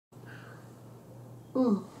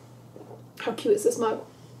How cute is this mug?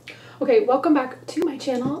 Okay, welcome back to my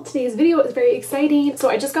channel. Today's video is very exciting. So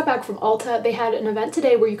I just got back from Ulta. They had an event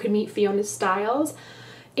today where you could meet Fiona Stiles,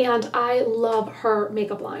 and I love her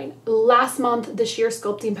makeup line. Last month, this year's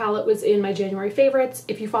sculpting palette was in my January favorites.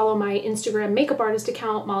 If you follow my Instagram makeup artist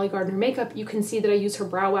account, Molly Gardner Makeup, you can see that I use her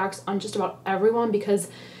brow wax on just about everyone because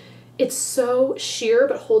it's so sheer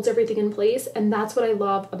but holds everything in place, and that's what I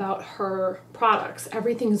love about her products.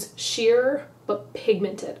 Everything's sheer but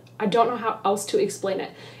pigmented. I don't know how else to explain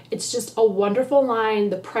it. It's just a wonderful line.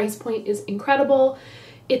 The price point is incredible.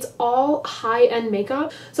 It's all high-end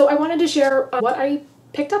makeup. So I wanted to share what I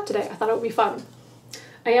picked up today. I thought it would be fun.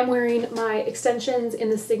 I am wearing my extensions in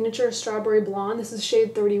the Signature Strawberry Blonde. This is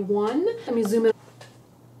shade 31. Let me zoom in.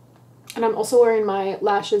 And I'm also wearing my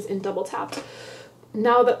lashes in Double Tap.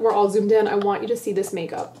 Now that we're all zoomed in, I want you to see this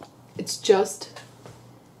makeup. It's just,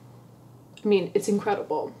 I mean, it's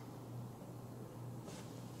incredible.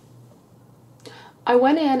 I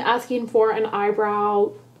went in asking for an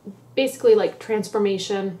eyebrow, basically like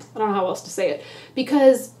transformation. I don't know how else to say it,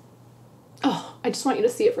 because, oh, I just want you to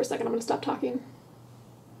see it for a second. I'm gonna stop talking.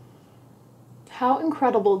 How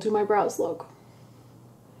incredible do my brows look?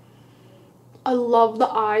 I love the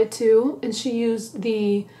eye too, and she used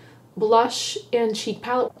the blush and cheek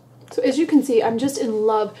palette. So as you can see, I'm just in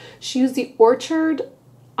love. She used the Orchard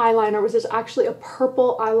eyeliner, which is actually a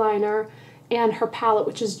purple eyeliner, and her palette,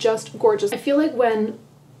 which is just gorgeous. I feel like when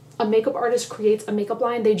a makeup artist creates a makeup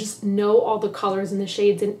line, they just know all the colors and the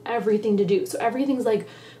shades and everything to do. So everything's like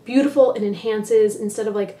beautiful and enhances, instead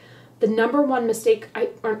of like the number one mistake, I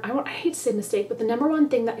hate to say mistake, but the number one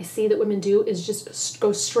thing that I see that women do is just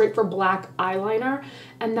go straight for black eyeliner,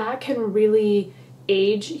 and that can really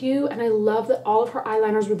age you. And I love that all of her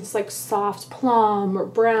eyeliners were this like soft plum or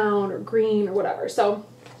brown or green or whatever. So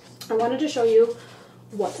I wanted to show you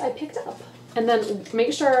what I picked up. And then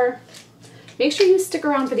make sure you stick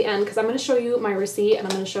around for the end, because I'm going to show you my receipt and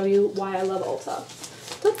I'm going to show you why I love Ulta.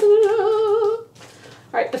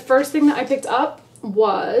 All right, the first thing that I picked up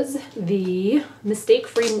was the Mistake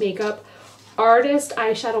Free Makeup Artist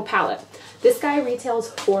Eyeshadow Palette. This guy retails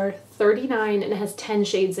for $39 and it has 10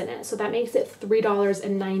 shades in it, so that makes it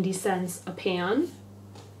 $3.90 a pan.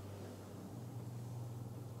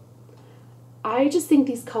 I just think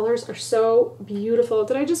these colors are so beautiful.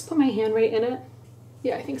 Did I just put my hand right in it?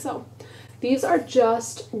 Yeah, I think so. These are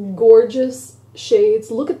just gorgeous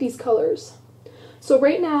shades. Look at these colors. So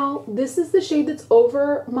right now, this is the shade that's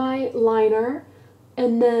over my liner,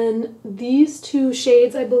 and then these two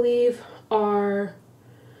shades, I believe, are...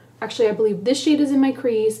 Actually, I believe this shade is in my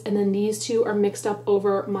crease, and then these two are mixed up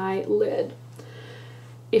over my lid.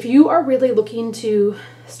 If you are really looking to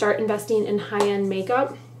start investing in high-end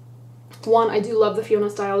makeup, one, I do love the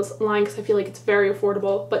Fiona Stiles line because I feel like it's very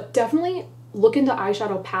affordable, but definitely look into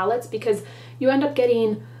eyeshadow palettes because you end up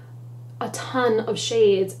getting a ton of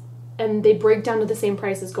shades and they break down to the same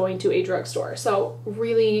price as going to a drugstore. So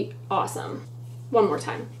really awesome. One more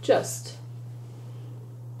time, just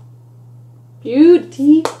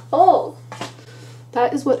beautiful.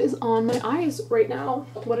 That is what is on my eyes right now.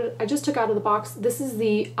 I just took out of the box. This is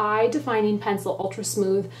the Eye Defining Pencil Ultra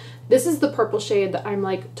Smooth. This is the purple shade that I'm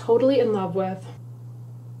like totally in love with.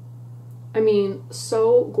 I mean,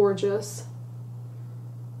 so gorgeous.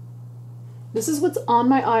 This is what's on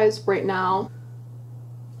my eyes right now.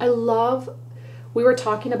 I love, we were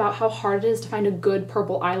talking about how hard it is to find a good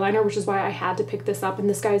purple eyeliner, which is why I had to pick this up, and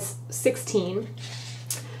this guy's $16.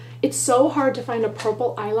 It's so hard to find a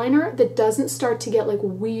purple eyeliner that doesn't start to get like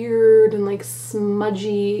weird and like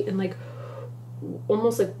smudgy and like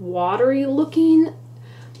almost like watery looking.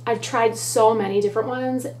 I've tried so many different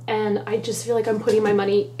ones and I just feel like I'm putting my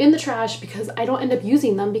money in the trash because I don't end up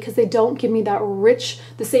using them because they don't give me that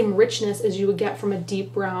the same richness as you would get from a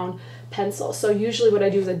deep brown pencil. So usually what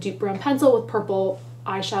I do is a deep brown pencil with purple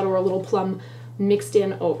eyeshadow or a little plum mixed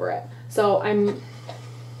in over it. So I'm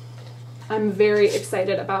very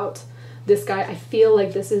excited about this guy. I feel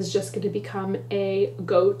like this is just going to become a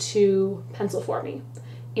go-to pencil for me.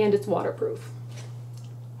 And it's waterproof.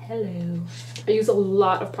 Hello. I use a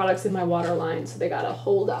lot of products in my waterline, so they gotta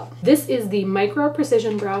hold up. This is the Micro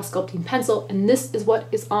Precision Brow Sculpting Pencil, and this is what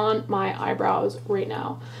is on my eyebrows right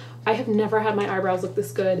now. I have never had my eyebrows look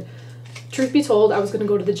this good. Truth be told, I was gonna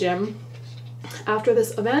go to the gym after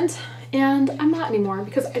this event, and I'm not anymore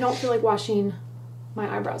because I don't feel like washing my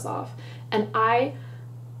eyebrows off. And I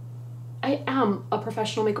am a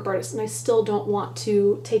professional makeup artist and I still don't want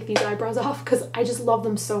to take these eyebrows off because I just love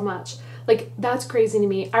them so much. Like, that's crazy to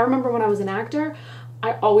me. I remember when I was an actor,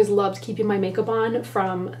 I always loved keeping my makeup on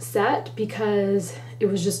from set because it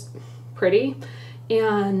was just pretty.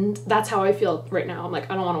 And that's how I feel right now. I'm like,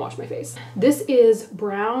 I don't want to wash my face. This is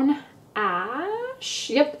Brown Ash.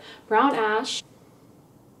 Yep, Brown Ash.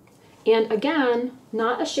 And again,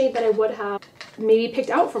 not a shade that I would have maybe picked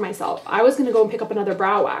out for myself. I was gonna go and pick up another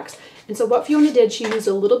brow wax. And so what Fiona did, she used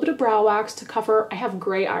a little bit of brow wax to cover, I have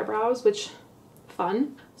gray eyebrows, which,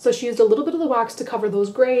 fun. So she used a little bit of the wax to cover those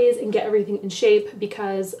grays and get everything in shape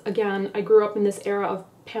because, again, I grew up in this era of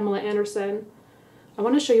Pamela Anderson. I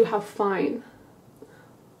wanna show you how fine.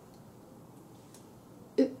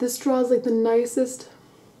 This draws like the nicest,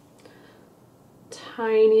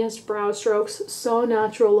 tiniest brow strokes, so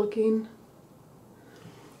natural looking.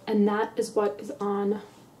 And that is what is on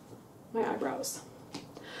my eyebrows.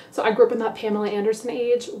 So I grew up in that Pamela Anderson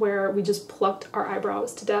age where we just plucked our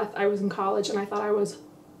eyebrows to death. I was in college and I thought I was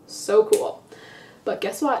so cool. But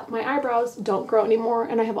guess what? My eyebrows don't grow anymore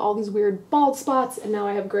and I have all these weird bald spots and now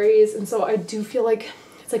I have grays. And so I do feel like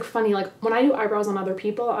it's like funny, like when I do eyebrows on other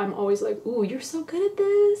people, I'm always like, ooh, you're so good at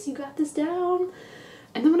this. You got this down.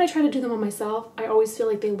 And then when I try to do them on myself, I always feel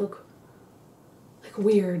like they look like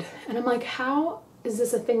weird. And I'm like, how is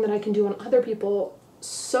this a thing that I can do on other people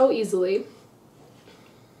so easily?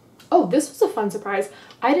 Oh, this was a fun surprise.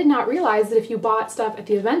 I did not realize that if you bought stuff at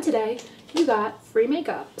the event today, you got free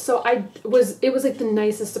makeup. So it was like the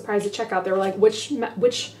nicest surprise at checkout. They were like, which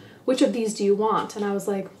of these do you want? And I was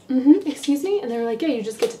like, excuse me? And they were like, yeah, you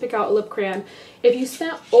just get to pick out a lip crayon. If you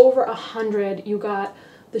spent over $100, you got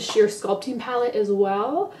the sheer sculpting palette as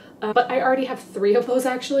well. But I already have 3 of those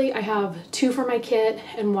actually. I have 2 for my kit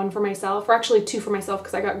and 1 for myself, or actually 2 for myself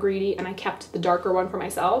because I got greedy and I kept the darker one for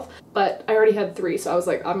myself. But I already had 3, so I was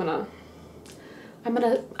like, I'm gonna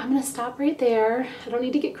stop right there. I don't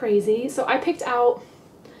need to get crazy. So I picked out,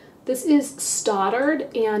 this is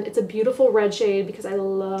Stoddard and it's a beautiful red shade because I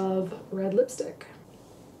love red lipstick.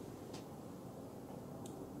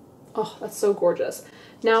 Oh, that's so gorgeous.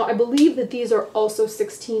 Now, I believe that these are also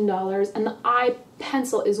 $16 and the eye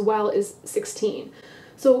pencil as well is $16.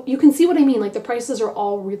 So you can see what I mean, like the prices are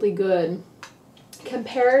all really good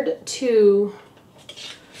compared to,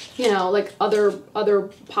 you know, like other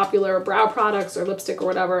popular brow products or lipstick or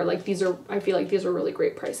whatever. Like these are, I feel like these are really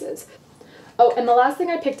great prices. Oh, and the last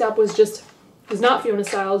thing I picked up was not Fiona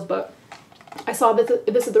Stiles, but I saw this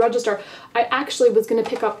at the register. I actually was gonna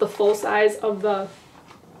pick up the full size of the,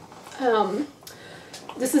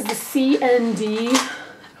 this is the CND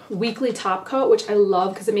weekly top coat, which I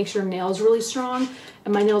love because it makes your nails really strong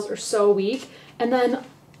and my nails are so weak. And then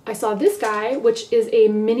I saw this guy, which is a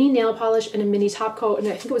mini nail polish and a mini top coat, and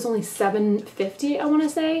I think it was only $7.50, I want to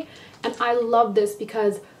say. And I love this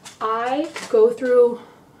because I go through,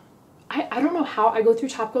 I don't know how I go through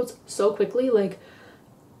top coats so quickly, like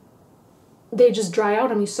they just dry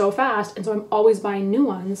out on me so fast, and so I'm always buying new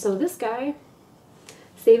ones. So this guy,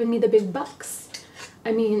 saving me the big bucks.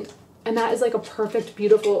 I mean, and that is like a perfect,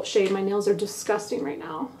 beautiful shade. My nails are disgusting right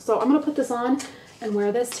now. So I'm gonna put this on and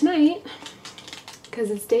wear this tonight because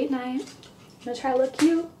it's date night. I'm gonna try to look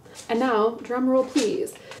cute. And now, drum roll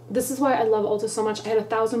please. This is why I love Ulta so much. I had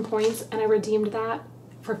 1,000 points and I redeemed that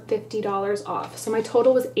for $50 off. So my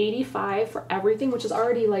total was $85 for everything, which is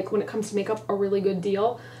already, like, when it comes to makeup, a really good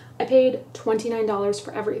deal. I paid $29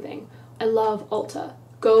 for everything. I love Ulta.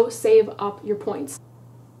 Go save up your points.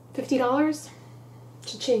 $50?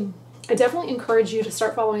 Cha-ching. I definitely encourage you to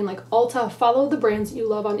start following like Ulta, follow the brands that you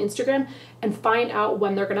love on Instagram and find out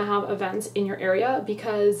when they're gonna have events in your area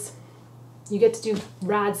because you get to do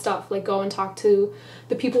rad stuff, like go and talk to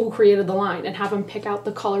the people who created the line and have them pick out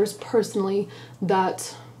the colors personally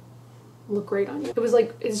that look great on you. It was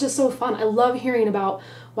like, it's just so fun. I love hearing about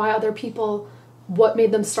why other people, what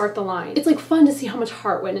made them start the line. It's like fun to see how much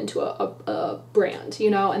heart went into a brand, you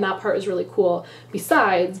know, and that part is really cool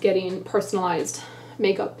besides getting personalized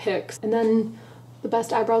makeup picks and then the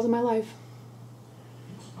best eyebrows of my life.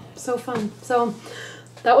 So fun. So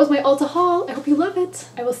that was my Ulta haul. I hope you love it.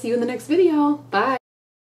 I will see you in the next video. Bye.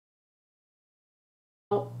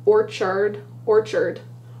 Orchard, orchard,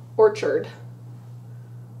 orchard,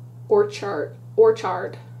 orchard,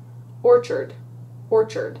 orchard, orchard,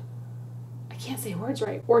 orchard. I can't say words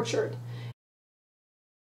right. Orchard.